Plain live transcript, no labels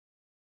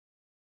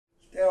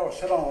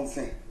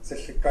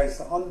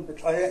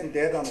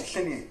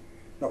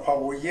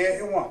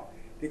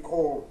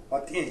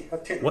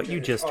What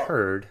you just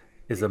heard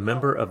is a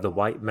member of the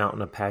White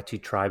Mountain Apache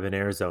tribe in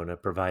Arizona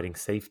providing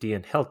safety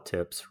and health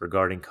tips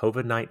regarding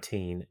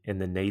COVID-19 in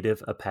the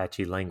native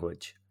Apache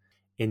language.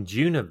 In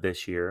June of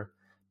this year,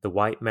 the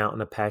White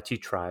Mountain Apache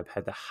tribe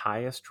had the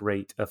highest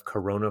rate of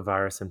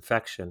coronavirus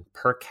infection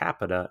per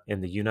capita in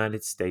the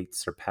United States,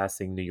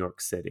 surpassing New York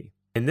City.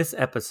 In this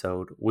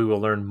episode, we will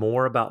learn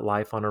more about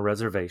life on a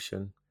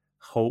reservation,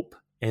 hope,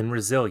 and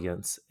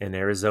resilience in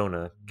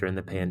Arizona during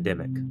the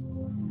pandemic.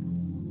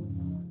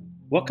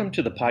 Welcome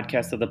to the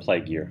Podcast of the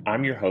Plague Year.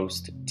 I'm your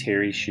host,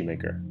 Terry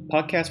Shoemaker.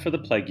 Podcast for the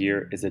Plague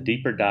Year is a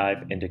deeper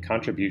dive into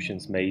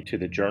contributions made to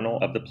the Journal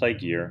of the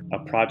Plague Year, a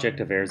project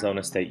of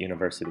Arizona State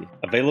University.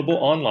 Available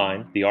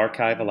online, the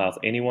archive allows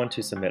anyone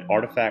to submit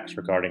artifacts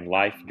regarding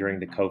life during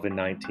the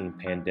COVID-19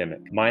 pandemic.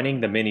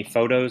 Mining the many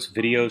photos,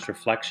 videos,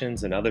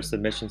 reflections, and other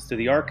submissions to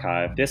the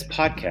archive, this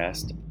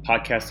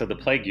podcast of the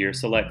Plague Year,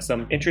 selects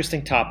some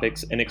interesting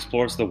topics and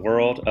explores the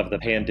world of the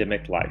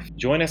pandemic life.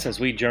 Join us as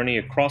we journey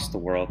across the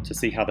world to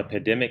see how the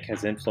pandemic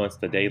has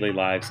influenced the daily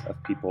lives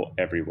of people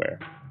everywhere.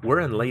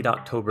 We're in late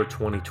October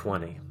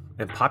 2020,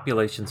 and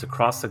populations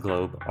across the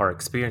globe are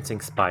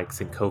experiencing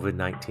spikes in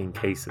COVID-19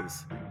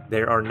 cases.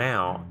 There are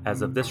now,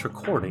 as of this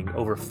recording,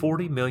 over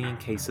 40 million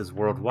cases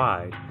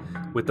worldwide,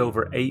 with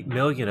over 8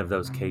 million of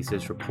those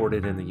cases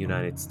reported in the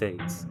United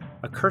States.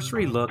 A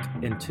cursory look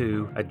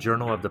into a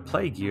Journal of the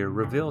Plague Year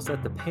reveals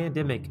that the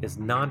pandemic is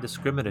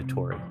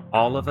non-discriminatory.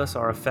 All of us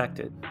are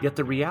affected, yet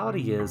the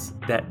reality is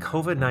that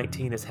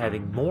COVID-19 is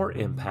having more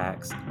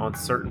impacts on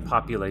certain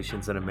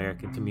populations in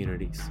American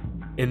communities.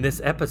 In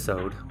this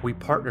episode, we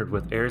partnered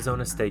with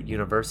Arizona State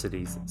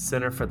University's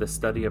Center for the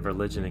Study of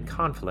Religion and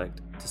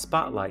Conflict to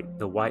spotlight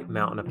the White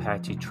Mountain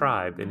Apache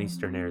tribe in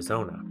eastern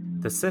Arizona.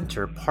 The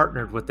center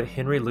partnered with the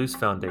Henry Luce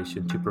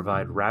Foundation to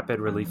provide rapid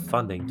relief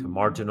funding to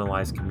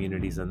marginalized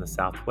communities in the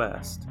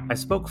Southwest. I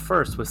spoke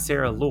first with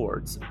Sarah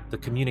Lords, the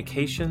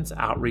Communications,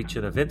 Outreach,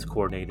 and Events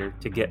Coordinator,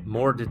 to get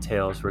more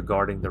details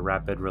regarding the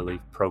Rapid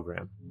Relief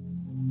Program.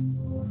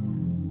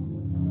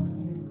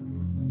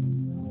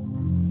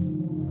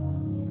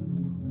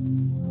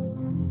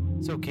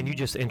 So can you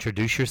just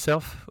introduce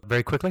yourself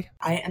very quickly?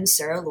 I am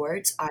Sarah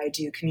Lords. I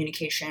do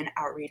communication,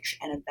 outreach,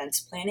 and events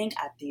planning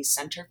at the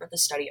Center for the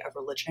Study of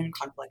Religion and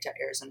Conflict at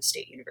Arizona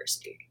State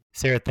University.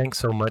 Sarah, thanks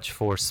so much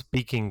for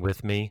speaking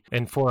with me.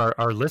 And for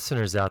our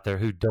listeners out there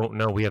who don't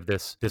know, we have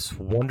this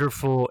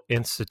wonderful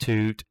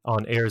institute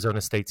on Arizona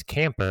State's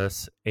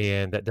campus,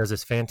 and that does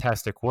this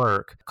fantastic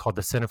work called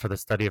the Center for the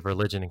Study of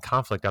Religion and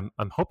Conflict. I'm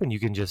hoping you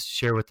can just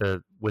share with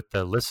the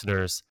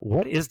listeners,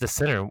 what is the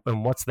center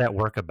and what's that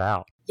work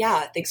about?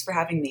 Yeah, thanks for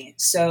having me.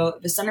 So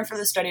the Center for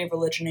the Study of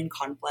Religion and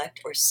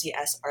Conflict, or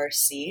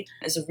CSRC,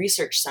 is a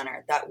research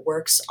center that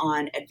works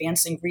on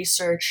advancing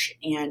research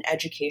and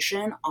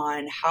education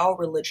on how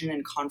religion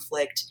and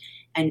conflict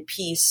and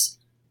peace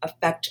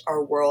affect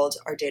our world,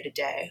 our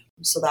day-to-day.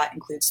 So that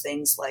includes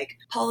things like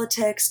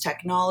politics,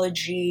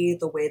 technology,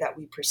 the way that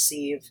we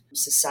perceive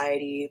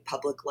society,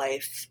 public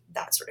life,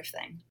 that sort of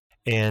thing.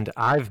 And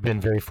I've been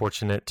very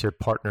fortunate to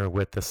partner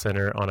with the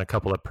center on a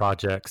couple of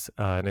projects,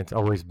 and it's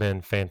always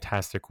been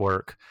fantastic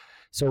work.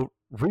 So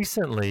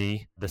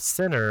recently, the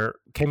center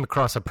came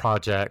across a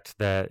project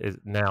that is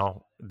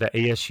now the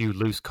ASU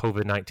Luce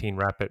COVID-19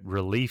 Rapid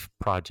Relief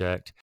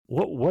Project.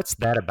 What's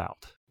that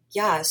about?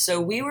 Yeah,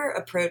 so we were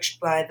approached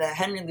by the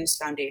Henry Luce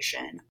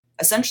Foundation,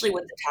 essentially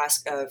with the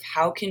task of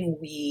how can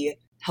we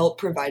help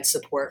provide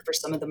support for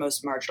some of the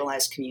most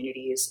marginalized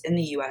communities in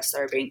the U.S.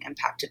 that are being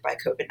impacted by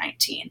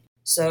COVID-19.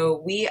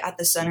 So we at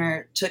the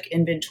center took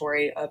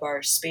inventory of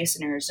our space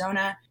in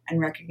Arizona and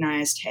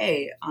recognized,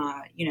 hey,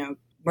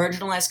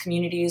 marginalized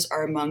communities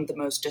are among the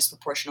most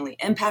disproportionately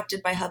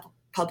impacted by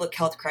public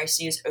health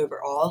crises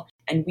overall.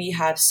 And we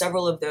have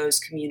several of those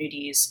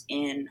communities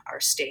in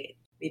our state.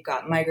 We've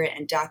got migrant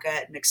and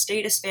DACA and mixed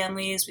status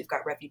families. We've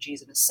got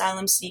refugees and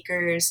asylum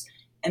seekers,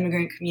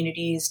 immigrant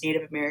communities,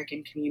 Native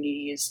American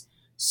communities.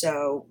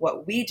 So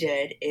what we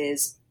did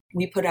is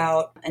we put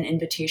out an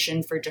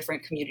invitation for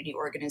different community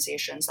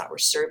organizations that were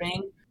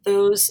serving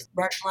those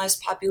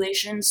marginalized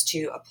populations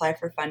to apply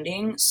for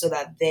funding so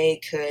that they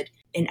could,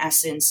 in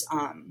essence,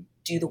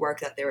 do the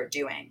work that they were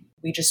doing.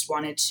 We just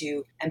wanted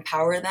to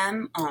empower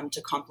them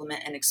to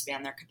complement and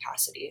expand their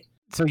capacity.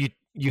 So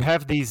you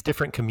have these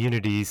different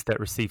communities that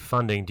receive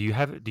funding. Do you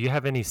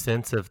have any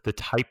sense of the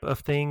type of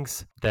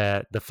things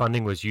that the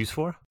funding was used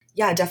for?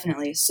 Yeah,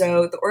 definitely.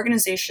 So the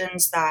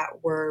organizations that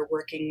we're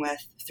working with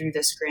through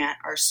this grant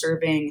are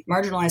serving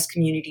marginalized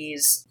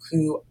communities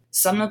who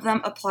some of them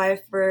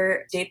apply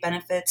for state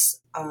benefits.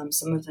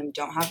 Some of them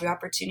don't have the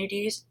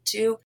opportunities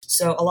to.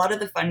 So a lot of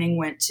the funding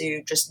went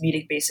to just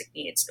meeting basic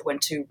needs. It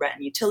went to rent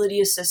and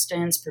utility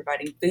assistance,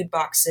 providing food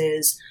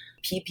boxes,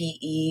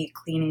 PPE,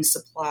 cleaning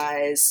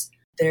supplies.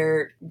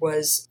 There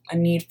was a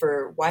need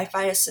for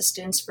Wi-Fi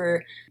assistance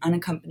for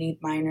unaccompanied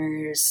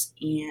minors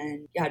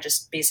and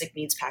just basic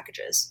needs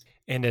packages.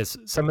 And as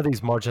some of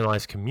these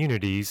marginalized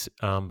communities,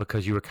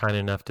 because you were kind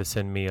enough to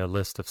send me a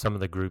list of some of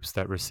the groups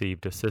that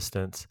received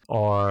assistance,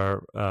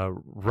 are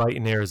right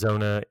in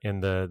Arizona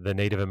in the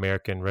Native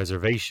American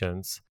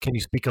reservations. Can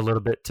you speak a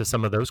little bit to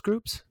some of those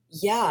groups?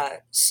 Yeah.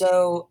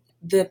 So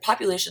the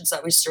populations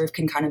that we serve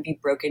can kind of be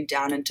broken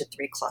down into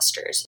three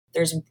clusters.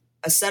 There's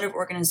a set of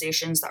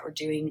organizations that were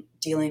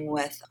dealing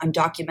with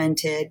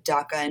undocumented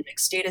DACA and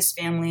mixed status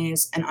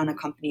families and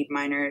unaccompanied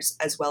minors,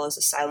 as well as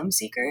asylum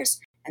seekers.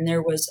 And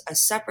there was a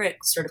separate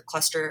sort of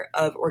cluster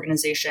of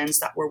organizations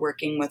that were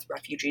working with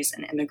refugees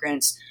and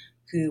immigrants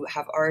who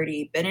have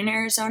already been in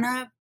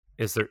Arizona.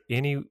 Is there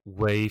any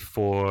way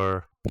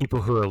for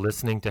people who are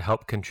listening to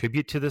help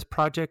contribute to this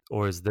project,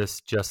 or is this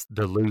just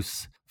the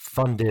loose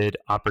funded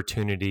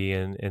opportunity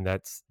and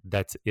that's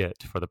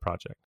it for the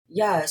project?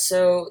 Yeah,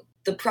 so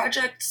the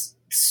project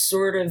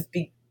sort of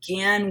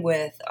began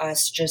with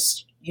us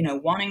just,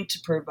 wanting to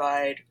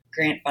provide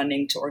grant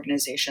funding to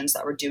organizations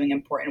that were doing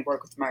important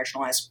work with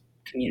marginalized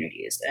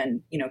communities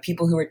and,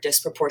 people who were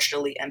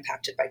disproportionately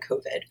impacted by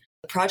COVID.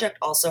 The project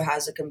also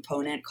has a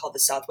component called the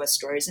Southwest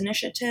Stories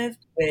Initiative,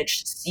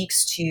 which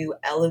seeks to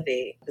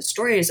elevate the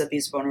stories of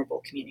these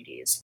vulnerable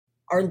communities.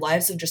 Our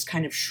lives have just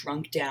kind of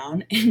shrunk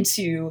down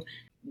into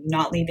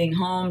not leaving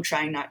home,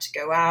 trying not to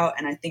go out.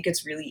 And I think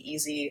it's really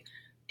easy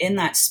in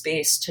that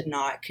space to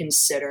not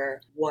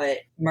consider what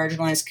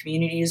marginalized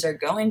communities are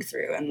going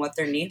through and what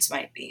their needs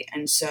might be.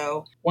 And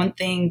so one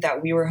thing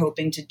that we were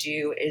hoping to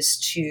do is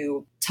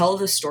to tell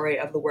the story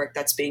of the work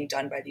that's being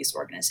done by these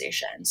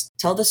organizations,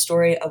 tell the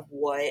story of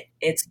what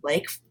it's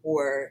like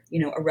for,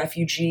 a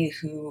refugee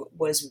who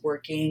was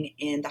working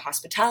in the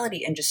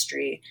hospitality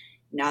industry.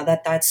 Now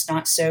that that's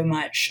not so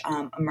much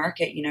a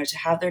market, to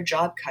have their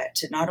job cut,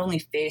 to not only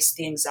face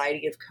the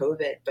anxiety of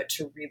COVID, but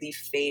to really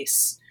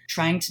face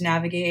trying to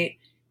navigate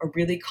a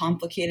really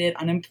complicated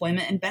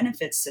unemployment and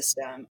benefits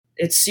system.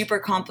 It's super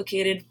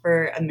complicated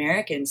for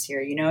Americans here,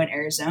 and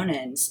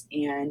Arizonans,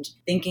 and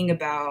thinking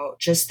about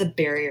just the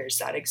barriers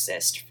that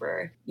exist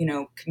for,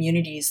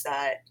 communities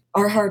that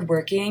are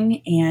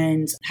hardworking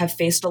and have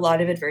faced a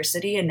lot of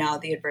adversity. And now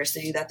the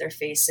adversity that they're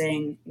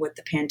facing with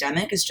the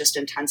pandemic is just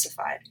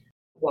intensified.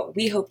 What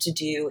we hope to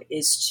do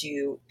is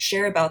to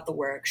share about the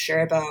work,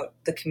 share about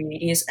the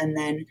communities, and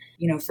then,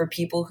 for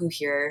people who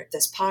hear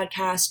this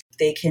podcast,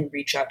 they can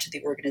reach out to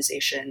the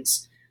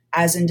organizations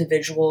as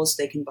individuals.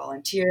 They can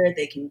volunteer,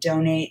 they can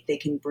donate, they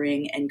can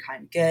bring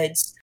in-kind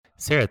goods.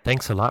 Sarah,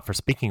 thanks a lot for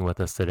speaking with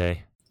us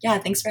today. Yeah,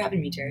 thanks for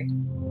having me, Terry.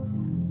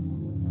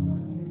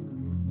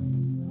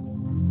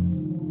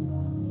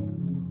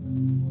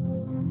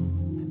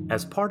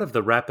 As part of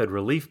the Rapid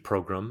Relief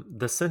Program,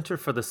 the Center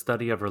for the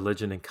Study of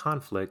Religion and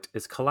Conflict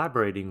is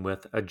collaborating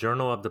with A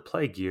Journal of the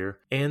Plague Year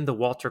and the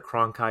Walter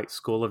Cronkite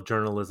School of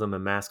Journalism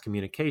and Mass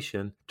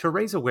Communication to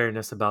raise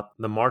awareness about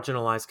the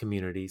marginalized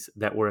communities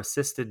that were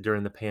assisted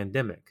during the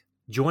pandemic.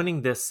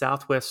 Joining this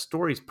Southwest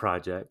Stories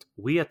project,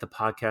 we at the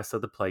Podcast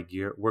of the Plague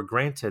Year were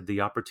granted the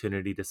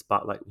opportunity to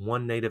spotlight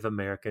one Native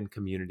American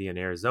community in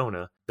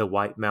Arizona, the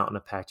White Mountain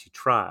Apache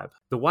Tribe.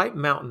 The White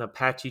Mountain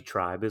Apache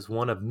Tribe is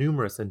one of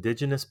numerous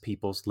indigenous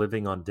peoples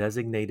living on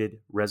designated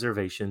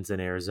reservations in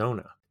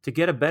Arizona. To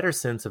get a better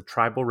sense of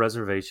tribal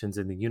reservations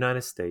in the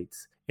United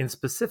States, and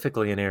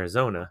specifically in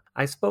Arizona,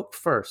 I spoke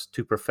first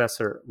to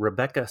Professor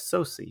Rebecca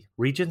Sosi,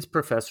 Regents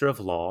Professor of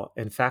Law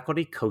and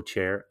Faculty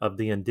Co-Chair of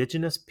the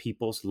Indigenous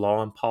Peoples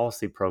Law and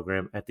Policy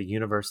Program at the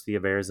University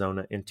of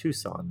Arizona in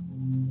Tucson.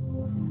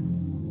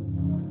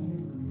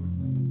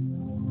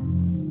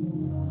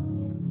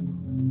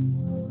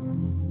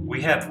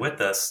 We have with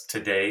us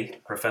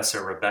today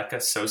Professor Rebecca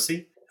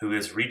Sosi, who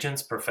is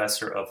Regents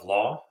Professor of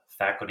Law,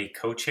 Faculty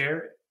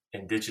Co-Chair,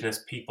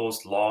 Indigenous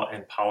Peoples Law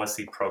and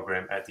Policy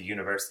Program at the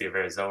University of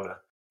Arizona.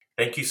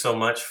 Thank you so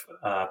much,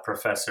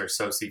 Professor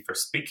Sosi, for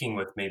speaking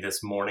with me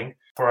this morning.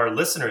 For our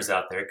listeners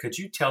out there, could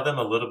you tell them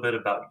a little bit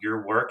about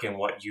your work and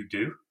what you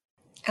do?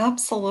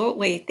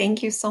 Absolutely.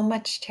 Thank you so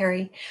much,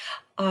 Terry.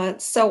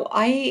 So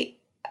I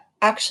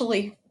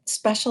actually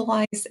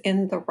specialize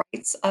in the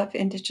rights of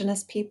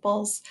Indigenous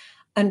peoples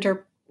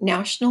under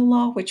national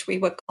law, which we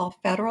would call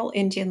federal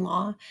Indian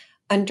law,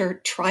 under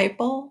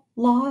tribal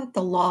law,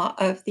 the law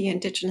of the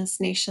Indigenous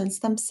nations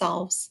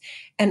themselves,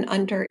 and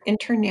under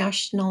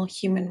international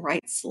human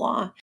rights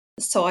law.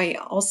 So I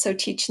also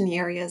teach in the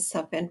areas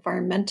of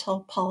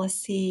environmental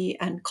policy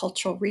and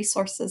cultural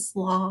resources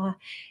law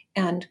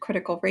and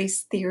critical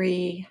race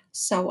theory.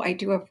 So I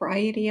do a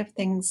variety of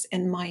things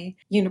in my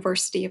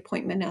university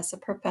appointment as a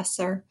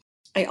professor.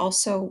 I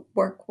also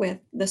work with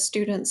the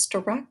students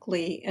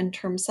directly in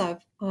terms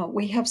of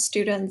we have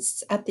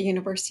students at the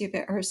University of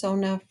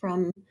Arizona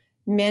from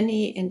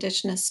many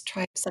Indigenous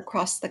tribes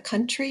across the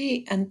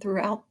country and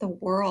throughout the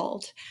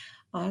world.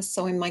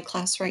 So in my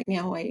class right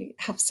now, I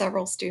have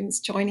several students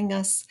joining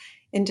us,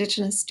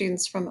 Indigenous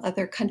students from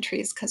other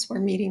countries, because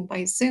we're meeting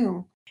by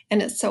Zoom.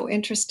 And it's so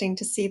interesting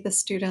to see the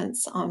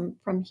students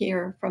from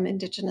here, from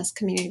Indigenous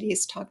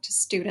communities, talk to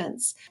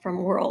students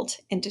from world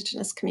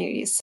Indigenous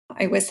communities.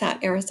 I was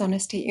at Arizona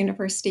State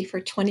University for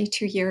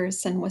 22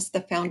 years and was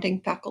the founding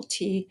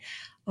faculty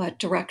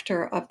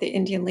director of the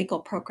Indian Legal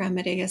Program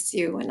at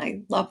ASU, and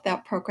I love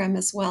that program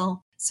as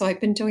well. So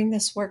I've been doing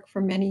this work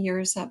for many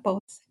years at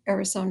both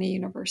Arizona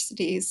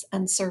universities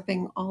and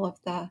serving all of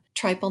the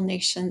tribal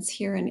nations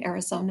here in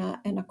Arizona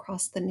and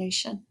across the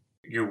nation.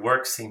 Your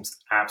work seems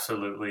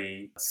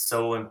absolutely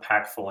so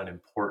impactful and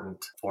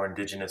important for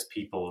Indigenous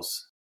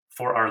peoples.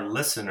 For our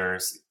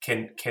listeners,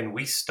 can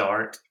we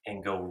start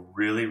and go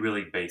really,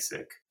 really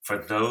basic? For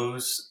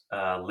those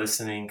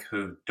listening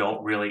who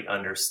don't really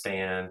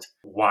understand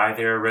why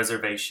there are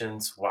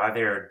reservations, why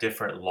there are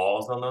different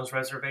laws on those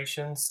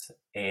reservations,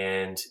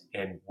 and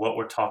what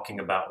we're talking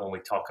about when we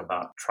talk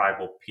about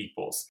tribal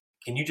peoples.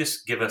 Can you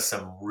just give us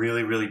some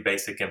really, really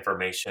basic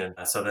information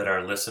so that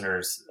our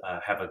listeners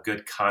have a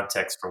good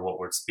context for what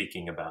we're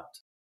speaking about?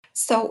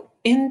 So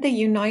in the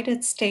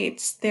United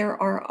States,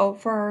 there are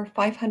over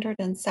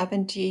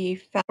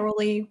 570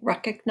 federally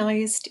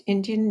recognized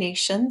Indian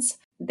nations.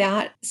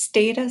 That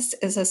status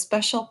is a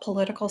special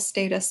political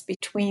status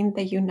between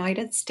the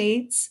United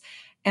States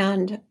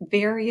and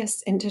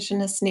various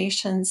indigenous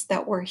nations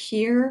that were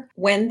here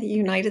when the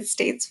United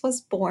States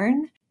was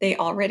born. They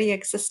already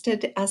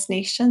existed as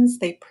nations.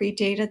 They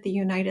predated the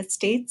United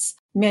States.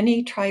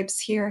 Many tribes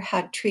here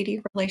had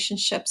treaty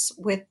relationships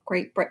with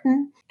Great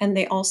Britain, and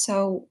they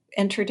also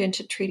entered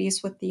into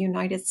treaties with the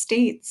United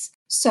States.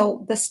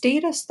 So the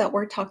status that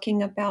we're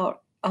talking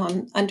about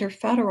under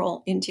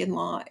federal Indian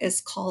law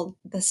is called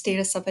the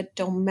status of a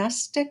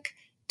domestic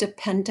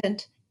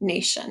dependent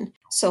nation.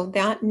 So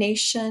that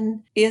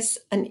nation is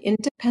an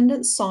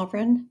independent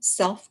sovereign,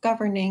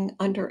 self-governing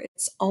under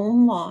its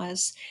own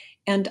laws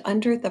and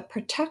under the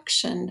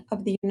protection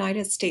of the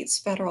United States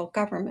federal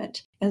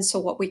government. And so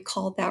what we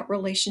call that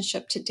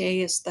relationship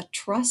today is the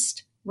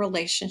trust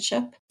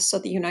relationship. So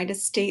the United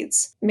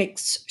States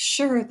makes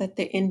sure that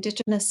the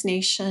indigenous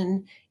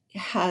nation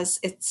has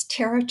its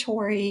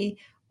territory,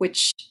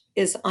 which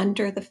is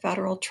under the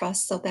federal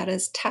trust, so that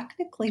is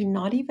technically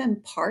not even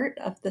part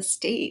of the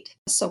state.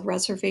 So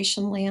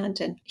reservation land,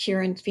 and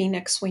here in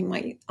Phoenix, we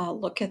might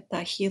look at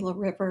the Gila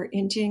River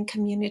Indian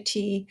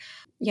community,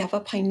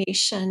 Yavapai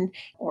Nation,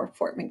 or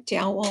Fort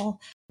McDowell.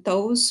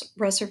 Those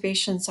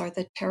reservations are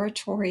the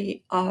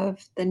territory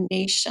of the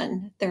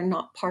nation. They're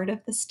not part of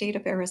the state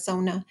of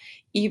Arizona,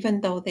 even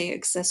though they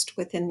exist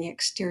within the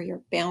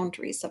exterior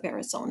boundaries of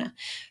Arizona.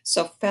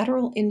 So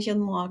federal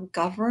Indian law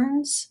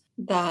governs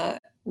the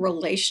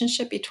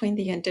relationship between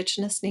the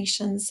indigenous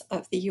nations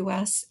of the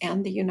U.S.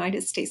 and the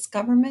United States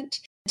government.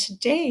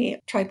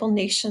 Today, tribal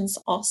nations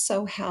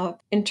also have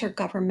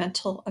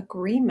intergovernmental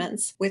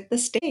agreements with the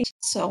state.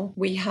 So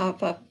we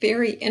have a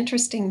very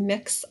interesting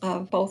mix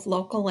of both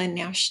local and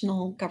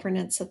national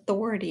governance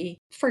authority.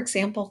 For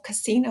example,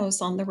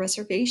 casinos on the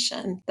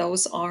reservation,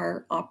 those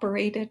are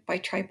operated by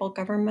tribal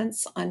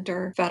governments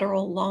under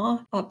federal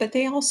law, but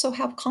they also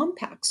have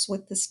compacts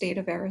with the state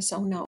of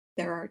Arizona.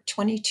 There are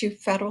 22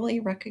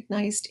 federally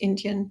recognized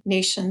Indian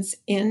nations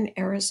in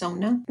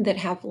Arizona that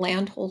have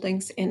land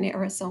holdings in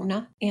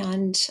Arizona,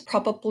 and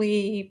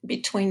probably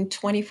between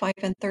 25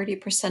 and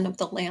 30% of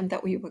the land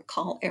that we would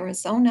call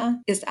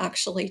Arizona is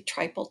actually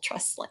tribal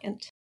trust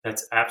land.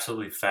 That's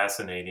absolutely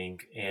fascinating.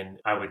 And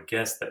I would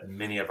guess that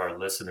many of our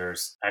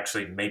listeners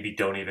actually maybe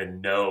don't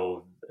even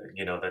know,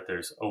 that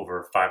there's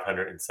over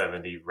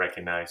 570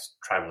 recognized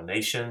tribal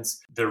nations.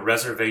 The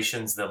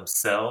reservations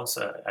themselves,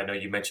 I know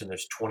you mentioned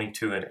there's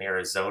 22 in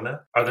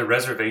Arizona. Are the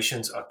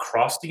reservations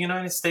across the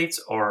United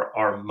States, or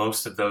are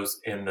most of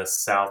those in the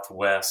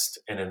Southwest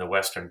and in the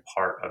western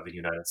part of the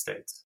United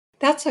States?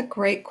 That's a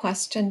great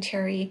question,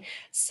 Terry.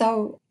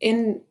 So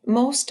in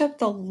most of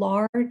the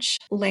large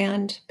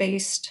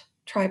land-based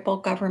tribal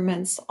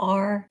governments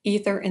are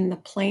either in the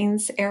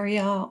plains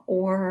area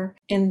or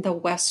in the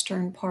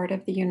western part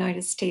of the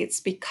United States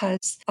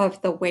because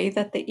of the way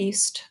that the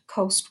East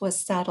Coast was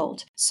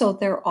settled. So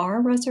there are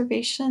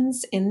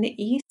reservations in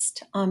the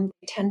East. They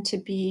tend to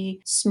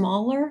be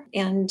smaller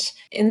and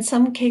in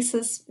some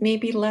cases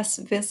maybe less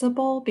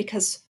visible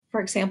because, for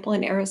example,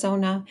 in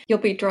Arizona, you'll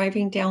be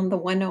driving down the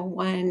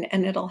 101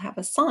 and it'll have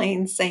a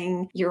sign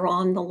saying you're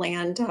on the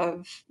land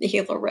of the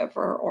Gila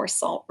River or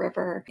Salt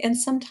River. And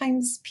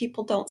sometimes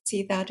people don't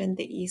see that in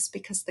the East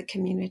because the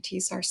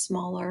communities are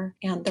smaller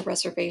and the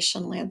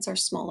reservation lands are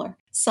smaller.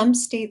 Some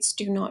states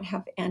do not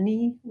have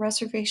any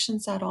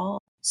reservations at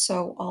all.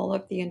 So all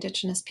of the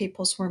indigenous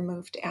peoples were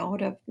moved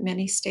out of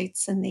many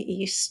states in the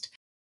East.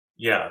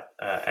 Yeah,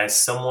 as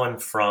someone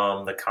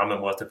from the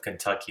Commonwealth of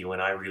Kentucky,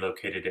 when I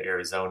relocated to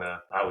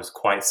Arizona, I was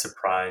quite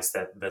surprised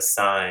that the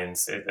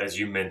signs, as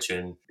you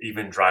mentioned,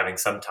 even driving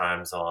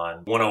sometimes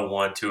on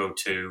 101,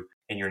 202,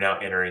 and you're now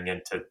entering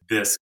into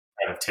this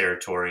kind of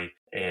territory.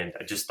 And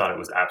I just thought it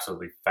was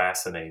absolutely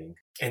fascinating.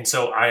 And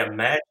so I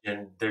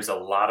imagine there's a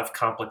lot of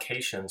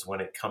complications when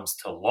it comes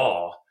to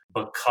law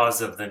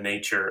because of the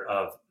nature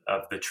of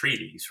the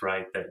treaties,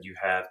 right? That you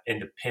have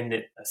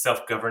independent,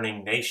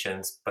 self-governing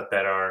nations, but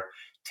that are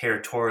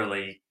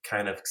territorially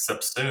kind of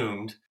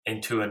subsumed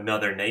into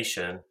another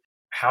nation.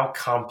 how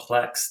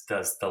complex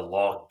does the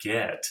law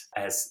get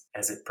as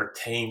it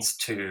pertains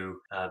to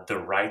the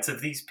rights of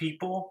these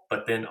people,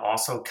 but then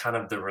also kind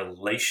of the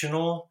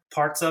relational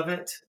parts of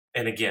it?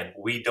 And again,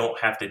 we don't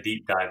have to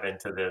deep dive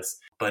into this,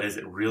 but is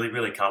it really,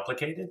 really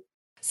complicated?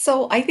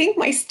 So I think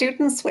my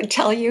students would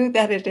tell you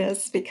that it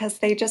is because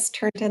they just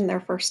turned in their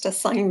first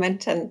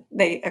assignment and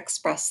they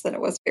expressed that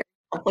it was very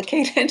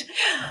complicated.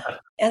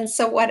 And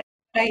so what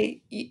I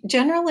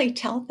generally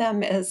tell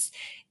them is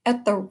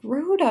at the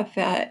root of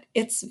it,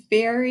 it's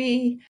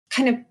very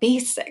kind of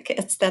basic.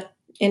 It's that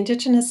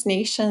indigenous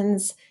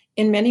nations,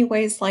 in many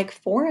ways, like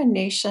foreign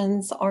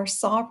nations, are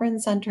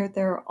sovereigns under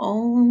their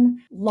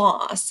own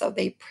law. So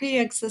they pre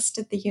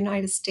existed the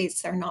United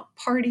States. They're not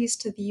parties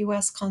to the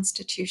US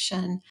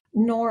Constitution,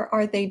 nor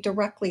are they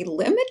directly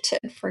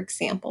limited, for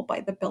example, by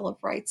the Bill of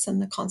Rights and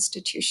the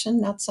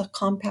Constitution. That's a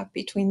compact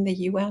between the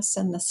US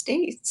and the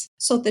states.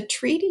 So the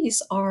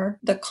treaties are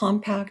the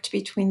compact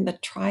between the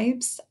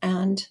tribes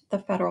and the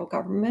federal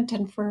government.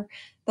 And for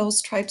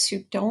those tribes who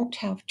don't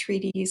have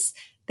treaties,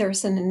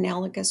 there's an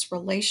analogous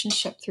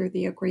relationship through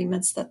the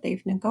agreements that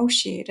they've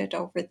negotiated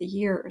over the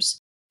years.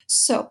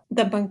 So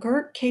the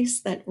McGirt case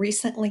that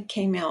recently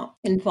came out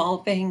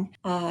involving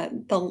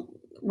the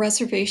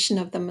reservation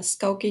of the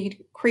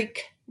Muskogee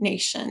Creek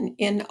Nation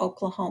in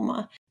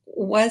Oklahoma,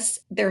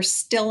 was there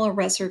still a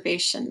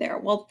reservation there?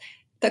 Well,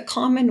 the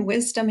common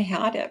wisdom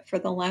had it for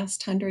the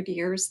last 100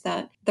 years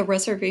that the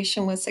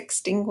reservation was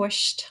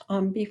extinguished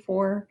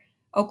before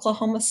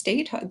Oklahoma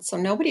statehood. So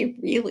nobody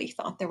really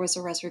thought there was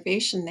a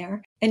reservation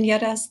there. And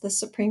yet, as the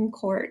Supreme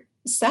Court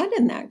said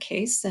in that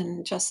case,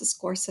 and Justice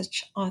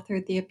Gorsuch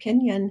authored the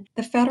opinion,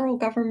 the federal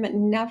government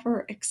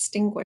never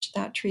extinguished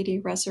that treaty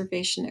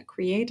reservation. It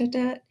created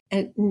it,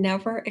 it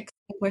never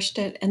extinguished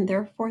it, and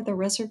therefore the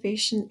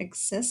reservation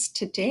exists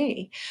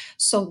today.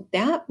 So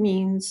that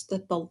means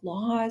that the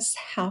laws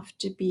have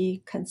to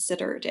be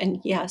considered.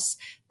 And yes,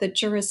 the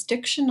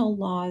jurisdictional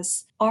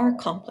laws are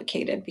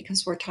complicated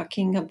because we're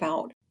talking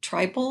about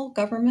tribal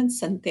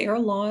governments and their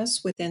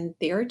laws within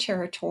their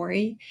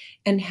territory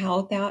and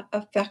how that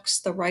affects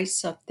the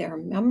rights of their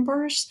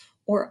members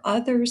or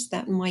others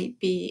that might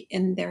be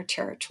in their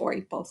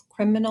territory, both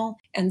criminal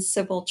and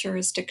civil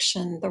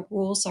jurisdiction. The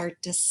rules are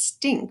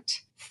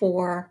distinct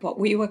for what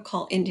we would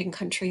call Indian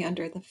country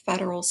under the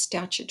federal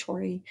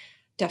statutory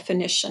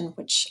definition,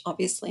 which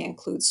obviously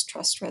includes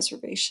trust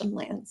reservation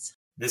lands.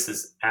 This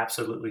is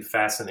absolutely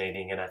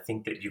fascinating, and I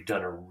think that you've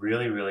done a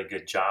really, really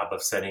good job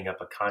of setting up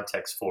a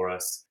context for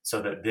us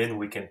so that then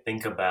we can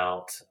think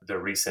about the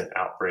recent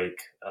outbreak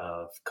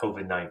of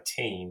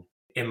COVID-19.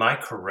 Am I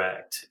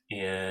correct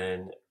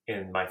in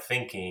my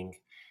thinking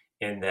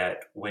in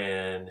that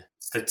when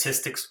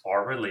statistics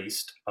are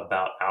released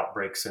about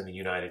outbreaks in the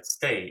United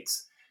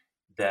States,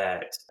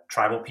 that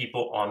tribal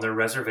people on their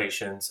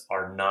reservations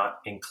are not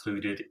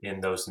included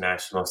in those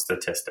national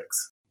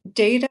statistics?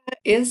 Data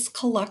is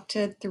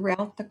collected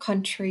throughout the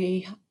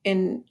country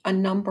in a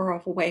number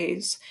of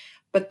ways,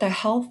 but the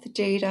health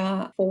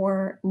data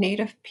for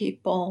Native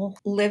people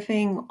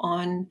living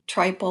on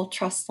tribal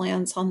trust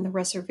lands on the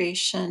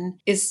reservation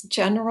is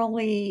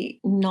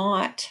generally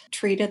not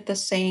treated the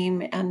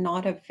same and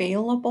not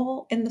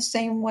available in the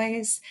same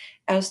ways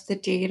as the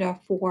data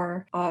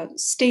for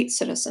state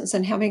citizens.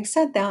 And having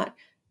said that,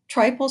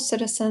 tribal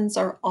citizens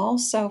are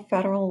also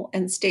federal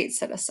and state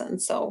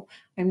citizens. So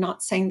I'm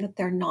not saying that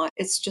they're not.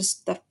 It's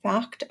just the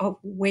fact of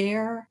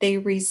where they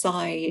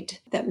reside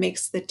that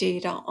makes the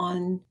data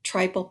on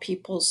tribal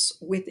peoples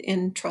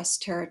within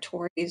trust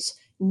territories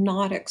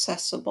not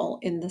accessible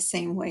in the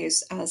same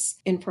ways as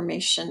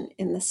information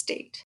in the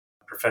state.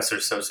 Professor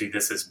Tsosie,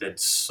 this has been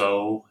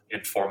so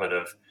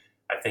informative.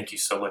 I thank you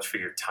so much for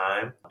your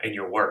time and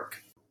your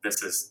work.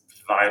 This is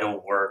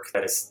vital work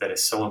that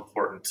is so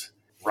important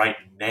right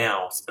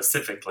now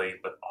specifically,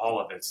 but all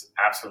of it's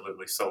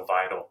absolutely so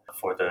vital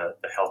for the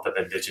health of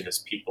Indigenous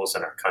peoples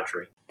in our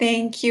country.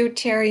 Thank you,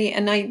 Terry.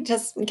 And I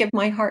just give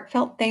my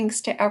heartfelt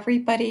thanks to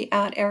everybody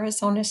at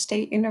Arizona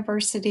State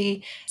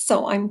University.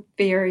 So I'm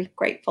very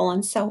grateful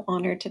and so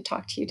honored to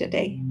talk to you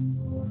today.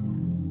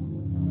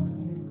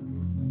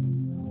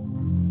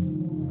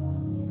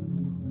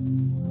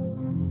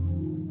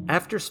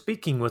 After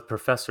speaking with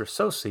Professor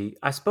Tsosie,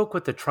 I spoke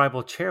with the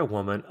tribal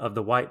chairwoman of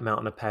the White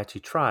Mountain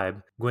Apache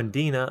tribe,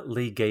 Gwendina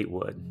Lee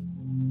Gatewood.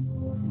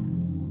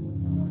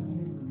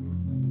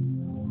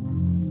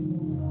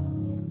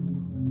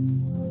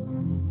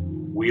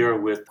 We are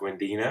with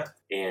Gwendina,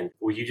 and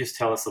will you just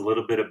tell us a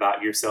little bit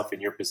about yourself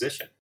and your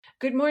position?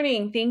 Good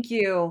morning. Thank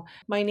you.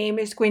 My name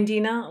is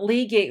Gwendina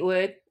Lee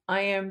Gatewood.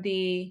 I am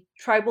the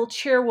tribal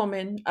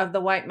chairwoman of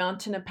the White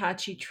Mountain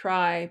Apache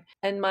tribe,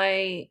 and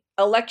my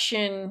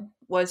election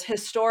was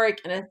historic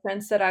in a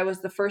sense that I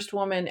was the first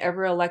woman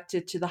ever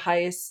elected to the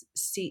highest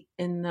seat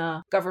in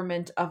the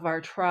government of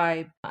our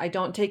tribe. I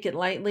don't take it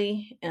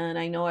lightly, and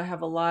I know I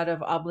have a lot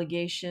of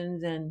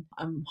obligations, and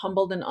I'm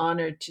humbled and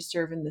honored to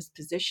serve in this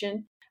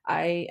position.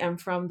 I am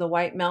from the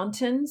White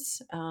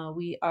Mountains.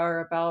 We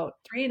are about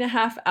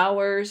 3.5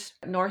 hours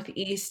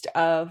northeast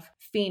of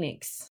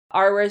Phoenix.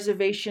 Our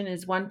reservation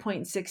is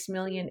 1.6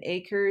 million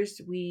acres.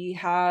 We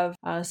have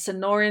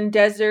Sonoran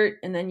Desert,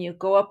 and then you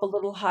go up a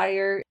little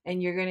higher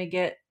and you're going to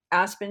get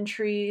aspen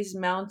trees,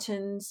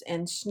 mountains,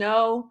 and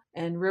snow,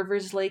 and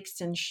rivers, lakes,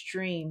 and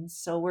streams.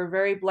 So we're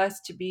very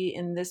blessed to be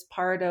in this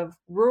part of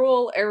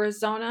rural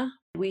Arizona.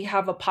 We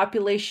have a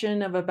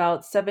population of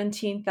about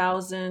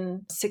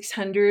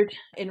 17,600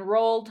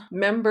 enrolled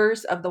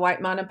members of the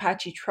White Mountain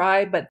Apache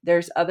tribe, but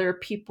there's other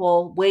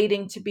people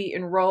waiting to be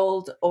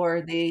enrolled,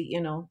 or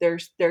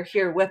they're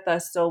here with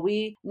us. So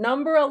we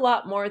number a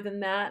lot more than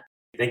that.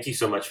 Thank you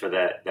so much for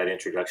that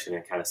introduction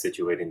and kind of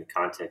situating the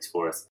context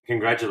for us.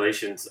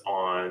 Congratulations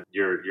on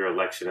your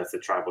election as the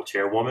tribal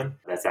chairwoman.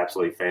 That's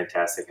absolutely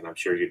fantastic, and I'm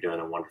sure you're doing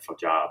a wonderful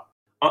job.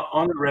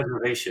 On the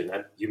reservation,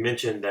 you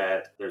mentioned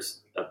that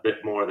there's a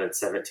bit more than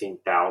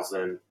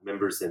 17,000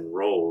 members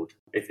enrolled.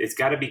 It's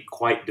got to be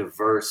quite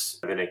diverse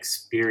of an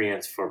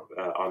experience for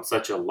on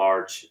such a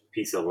large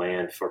piece of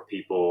land for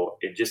people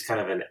in just kind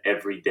of an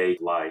everyday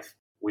life.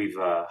 We've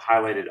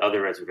highlighted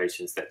other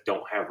reservations that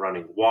don't have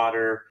running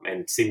water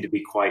and seem to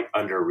be quite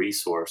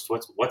under-resourced.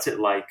 What's it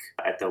like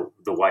at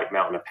the White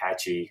Mountain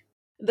Apache?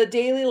 The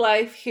daily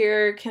life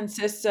here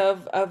consists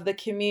of the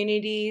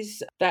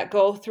communities that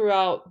go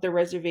throughout the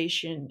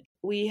reservation.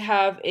 We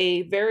have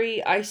a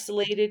very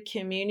isolated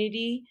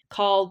community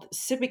called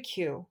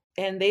Sibique,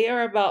 and they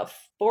are about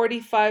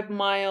 45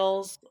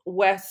 miles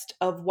west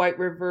of White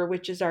River,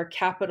 which is our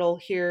capital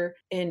here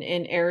in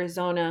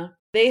Arizona.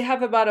 They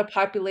have about a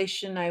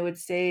population, I would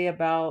say,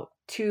 about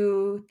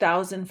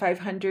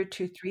 2,500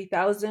 to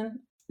 3,000.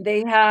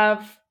 They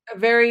have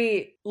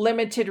very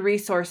limited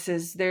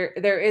resources.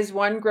 There is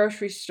one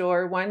grocery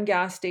store, one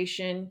gas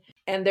station,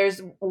 and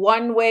there's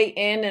one way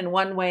in and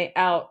one way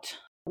out.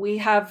 We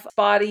have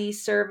spotty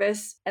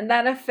service, and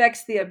that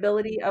affects the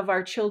ability of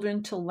our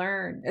children to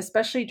learn,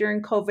 especially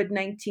during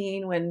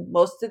COVID-19 when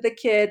most of the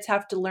kids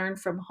have to learn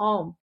from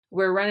home.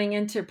 We're running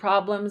into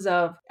problems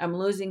of I'm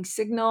losing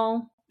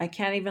signal, I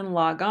can't even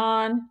log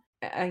on.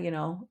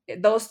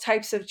 Those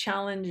types of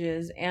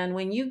challenges. And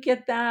when you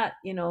get that,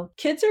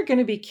 kids are going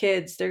to be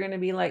kids. They're going to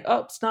be like,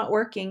 oh, it's not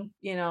working.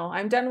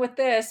 I'm done with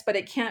this, but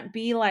it can't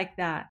be like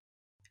that.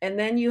 And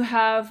then you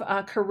have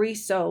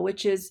Carrizo,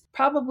 which is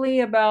probably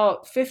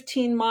about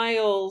 15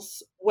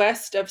 miles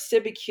west of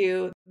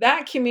Sibique.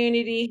 That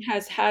community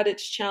has had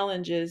its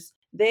challenges.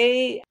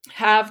 They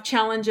have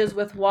challenges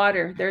with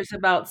water. There's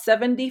about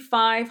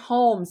 75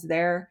 homes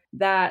there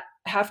that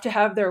have to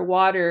have their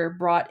water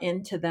brought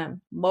into them.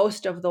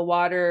 Most of the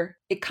water,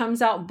 it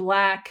comes out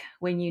black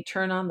when you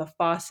turn on the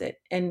faucet,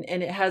 and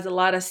it has a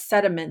lot of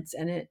sediments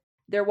in it.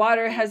 Their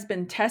water has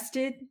been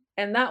tested,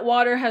 and that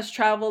water has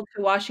traveled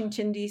to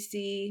Washington,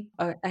 D.C.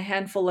 a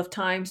handful of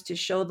times to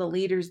show the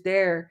leaders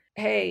there,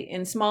 hey,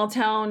 in small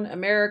town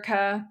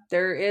America,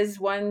 there is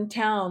one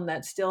town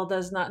that still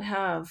does not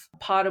have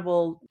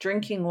potable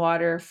drinking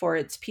water for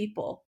its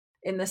people.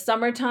 In the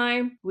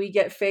summertime, we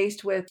get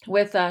faced with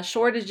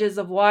shortages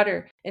of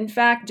water. In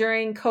fact,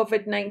 during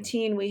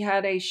COVID-19, we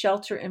had a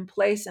shelter in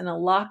place and a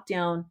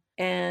lockdown,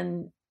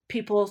 and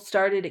people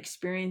started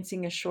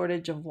experiencing a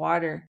shortage of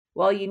water.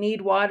 Well, you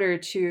need water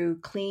to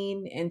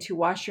clean and to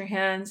wash your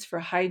hands for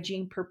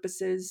hygiene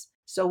purposes.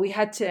 So we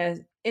had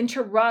to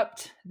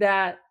interrupt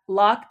that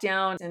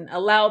lockdown and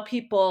allow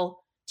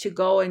people to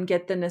go and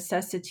get the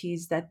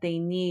necessities that they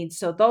need.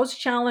 So those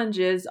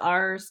challenges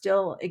are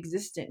still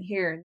existent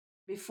here.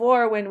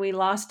 Before, when we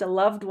lost a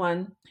loved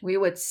one, we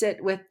would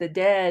sit with the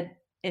dead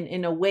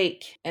in a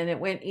wake, and it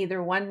went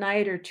either one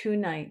night or 2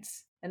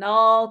 nights. And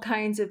all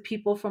kinds of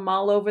people from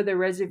all over the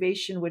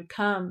reservation would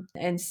come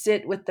and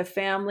sit with the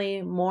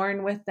family,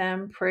 mourn with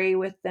them, pray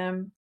with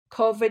them.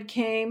 COVID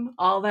came,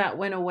 all that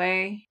went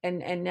away.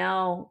 And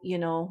now,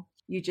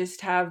 you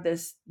just have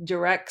this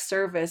direct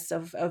service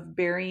of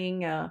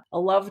burying a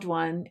loved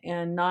one,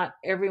 and not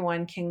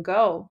everyone can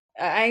go.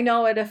 I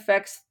know it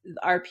affects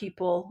our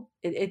people.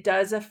 It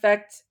does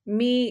affect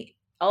me.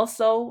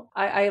 Also,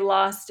 I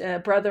lost a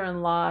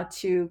brother-in-law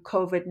to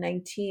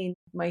COVID-19.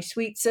 My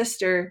sweet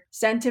sister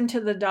sent him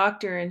to the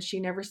doctor, and she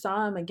never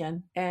saw him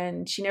again.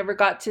 And she never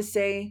got to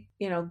say,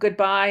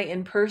 goodbye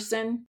in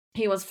person.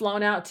 He was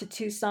flown out to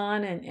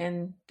Tucson,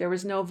 and there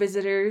was no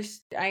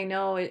visitors. I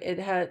know it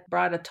had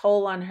brought a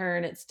toll on her,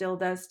 and it still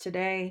does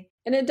today.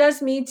 And it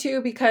does me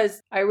too,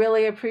 because I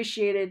really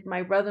appreciated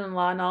my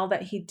brother-in-law and all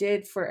that he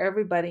did for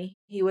everybody.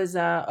 He was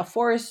a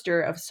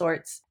forester of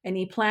sorts, and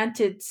he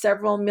planted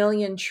several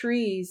million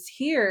trees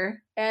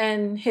here,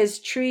 and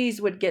his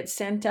trees would get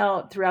sent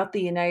out throughout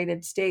the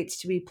United States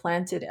to be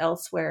planted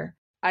elsewhere.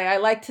 I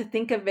like to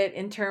think of it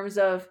in terms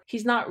of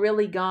he's not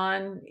really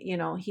gone,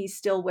 he's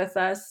still with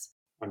us.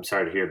 I'm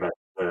sorry to hear about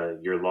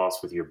your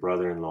loss with your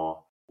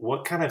brother-in-law.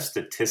 What kind of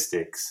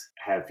statistics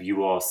have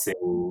you all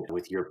seen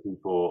with your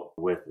people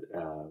with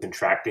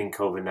contracting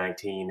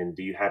COVID-19? And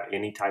do you have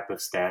any type of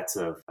stats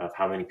of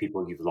how many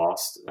people you've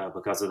lost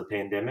because of the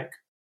pandemic?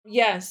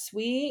 Yes,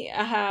 we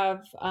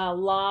have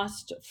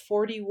lost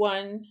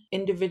 41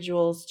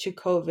 individuals to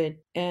COVID,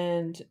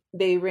 and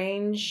they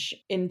range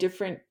in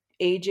different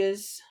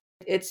ages.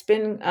 It's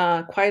been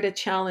quite a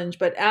challenge.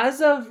 But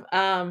as of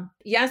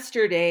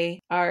yesterday,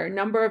 our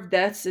number of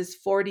deaths is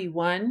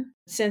 41.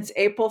 Since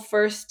April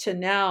 1st to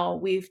now,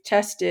 we've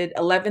tested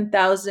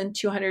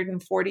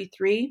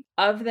 11,243.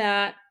 Of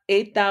that,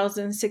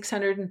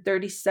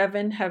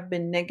 8,637 have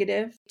been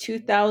negative,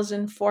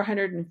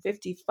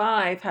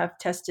 2,455 have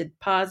tested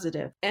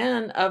positive.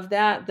 And of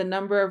that, the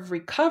number of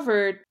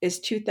recovered is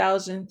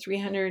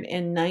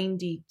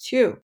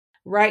 2,392.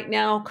 Right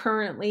now,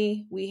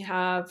 currently, we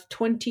have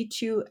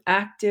 22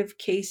 active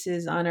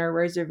cases on our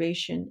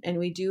reservation, and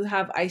we do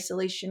have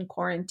isolation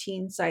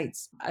quarantine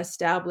sites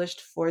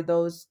established for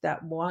those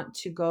that want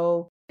to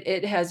go.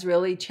 It has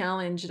really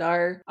challenged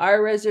our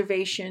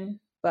reservation,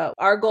 but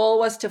our goal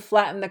was to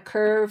flatten the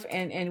curve,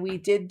 and we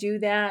did do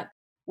that.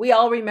 We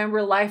all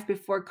remember life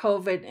before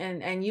COVID,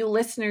 and you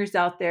listeners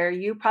out there,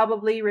 you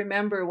probably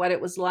remember what it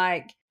was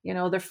like,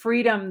 the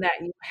freedom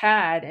that you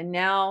had. And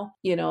now,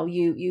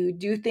 you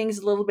do things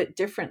a little bit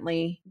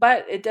differently,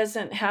 but it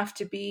doesn't have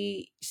to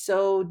be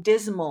so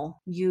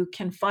dismal. You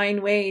can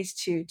find ways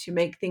to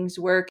make things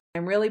work.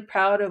 I'm really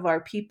proud of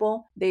our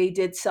people. They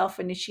did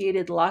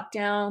self-initiated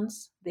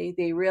lockdowns.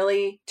 They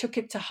really took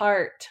it to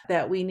heart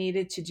that we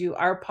needed to do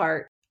our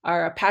part.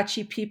 Our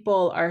Apache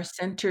people are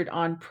centered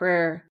on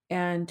prayer,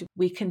 and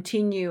we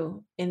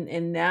continue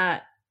in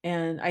that.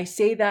 And I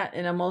say that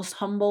in a most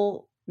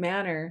humble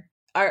manner.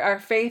 Our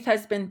faith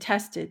has been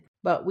tested,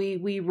 but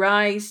we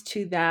rise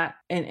to that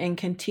and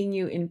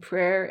continue in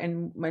prayer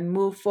and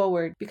move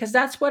forward, because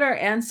that's what our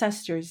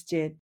ancestors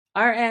did.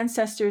 Our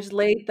ancestors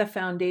laid the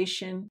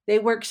foundation. They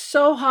worked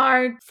so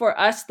hard for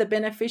us, the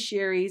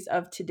beneficiaries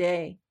of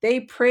today.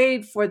 They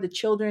prayed for the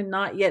children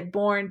not yet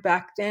born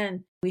back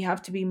then. We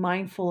have to be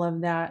mindful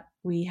of that.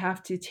 We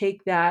have to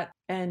take that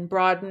and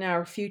broaden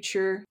our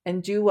future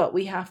and do what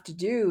we have to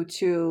do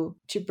to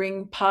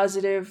bring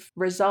positive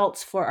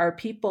results for our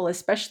people,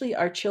 especially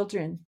our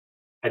children.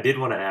 I did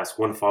want to ask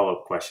one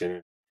follow-up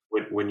question.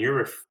 When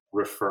you're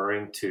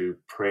referring to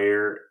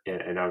prayer,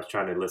 and I was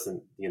trying to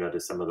listen, to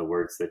some of the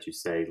words that you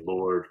say,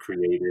 Lord,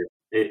 Creator,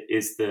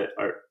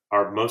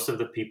 are most of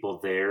the people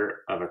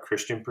there of a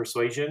Christian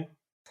persuasion?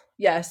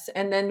 Yes,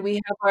 and then we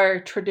have our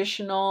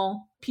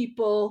traditional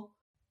people.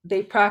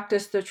 They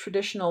practice the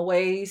traditional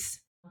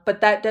ways,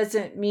 but that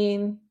doesn't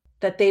mean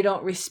that they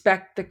don't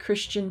respect the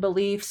Christian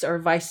beliefs or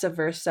vice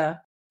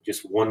versa.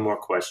 Just one more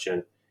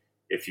question,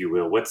 if you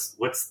will. What's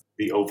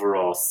the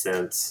overall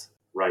sense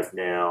right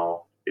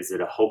now? Is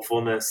it a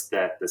hopefulness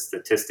that the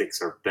statistics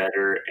are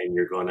better and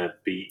you're going to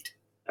beat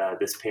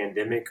this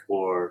pandemic,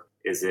 or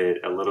is it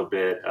a little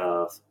bit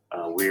of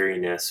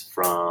weariness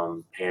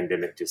from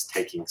pandemic just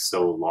taking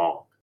so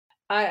long?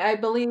 I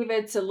believe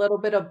it's a little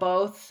bit of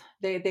both.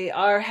 They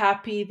are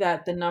happy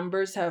that the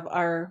numbers have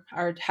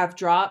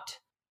dropped,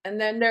 and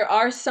then there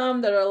are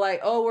some that are like,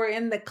 "Oh, we're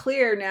in the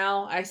clear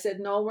now." I said,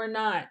 "No, we're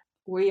not.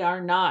 We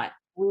are not.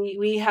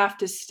 We have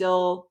to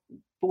still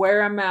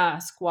wear a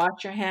mask,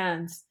 wash your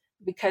hands,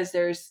 because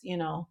there's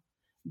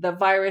the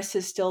virus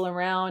is still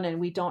around, and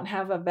we don't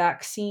have a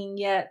vaccine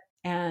yet."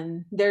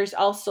 And there's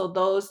also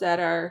those that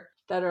are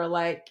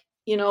like,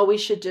 we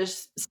should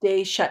just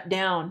stay shut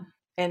down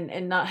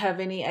and not have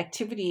any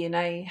activity. And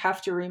I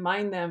have to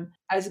remind them,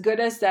 as good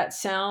as that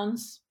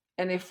sounds,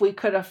 and if we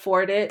could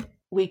afford it,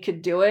 we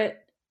could do it.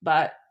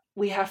 But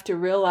we have to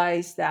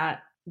realize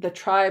that the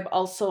tribe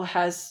also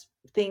has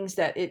things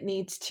that it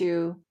needs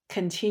to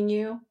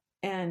continue,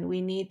 and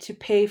we need to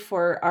pay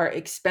for our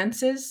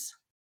expenses.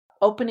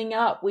 Opening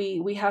up,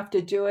 we have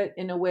to do it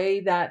in a way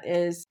that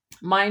is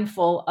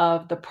mindful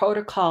of the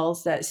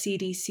protocols that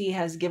CDC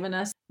has given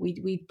us.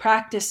 We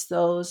practice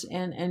those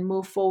and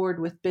move forward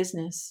with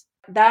business.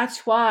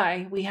 That's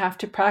why we have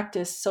to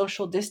practice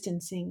social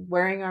distancing,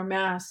 wearing our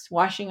masks,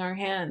 washing our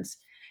hands.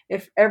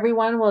 If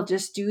everyone will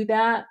just do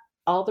that,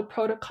 all the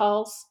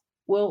protocols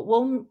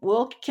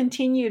will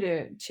continue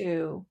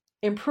to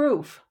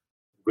improve.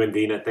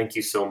 Gwendina, thank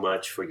you so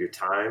much for your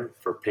time,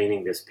 for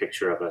painting this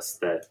picture of us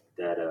that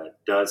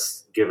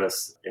does give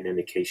us an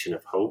indication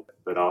of hope,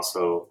 but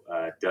also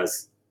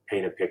does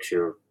paint a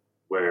picture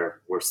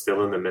where we're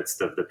still in the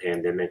midst of the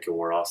pandemic and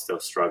we're all still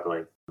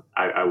struggling.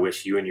 I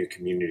wish you and your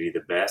community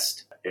the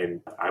best,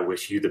 and I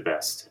wish you the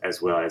best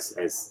as well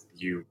as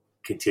you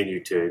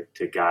continue to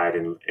guide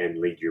and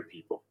lead your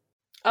people.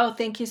 Oh,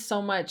 thank you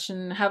so much,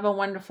 and have a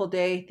wonderful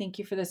day. Thank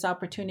you for this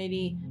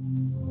opportunity.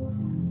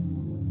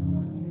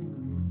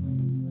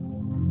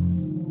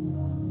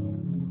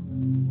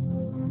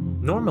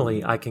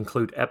 Normally, I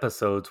conclude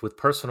episodes with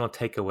personal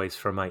takeaways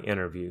from my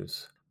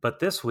interviews, but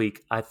this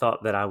week I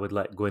thought that I would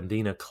let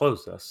Gwendina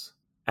close us.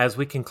 As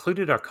we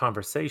concluded our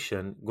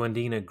conversation,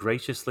 Gwendina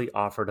graciously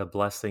offered a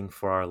blessing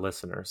for our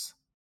listeners.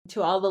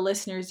 To all the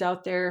listeners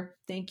out there,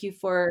 thank you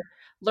for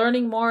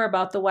learning more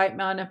about the White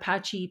Mountain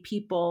Apache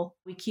people.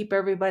 We keep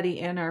everybody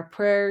in our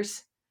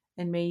prayers,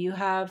 and may you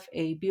have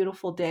a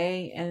beautiful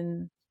day,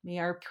 and may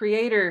our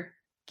Creator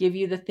give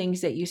you the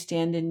things that you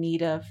stand in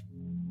need of.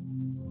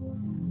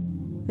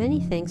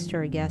 Many thanks to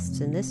our guests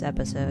in this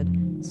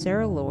episode,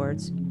 Sarah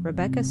Lords,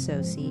 Rebecca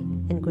Sosi,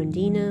 and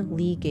Gwendina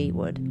Lee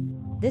Gatewood.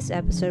 This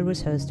episode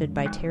was hosted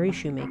by Terry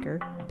Shoemaker,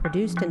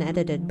 produced and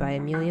edited by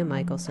Amelia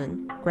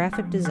Michelson,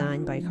 graphic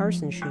design by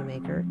Carson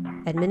Shoemaker,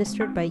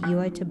 administered by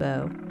Eli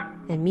Thibault,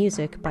 and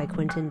music by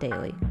Quentin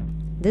Daly.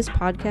 This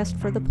podcast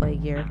for the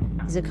Plague Year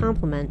is a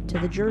complement to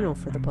the Journal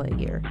for the Plague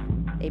Year,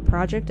 a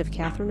project of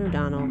Catherine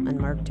O'Donnell and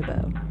Mark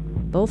Thibault,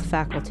 both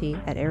faculty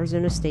at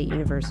Arizona State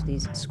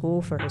University's School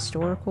for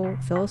Historical,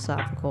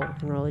 Philosophical,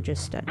 and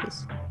Religious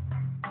Studies.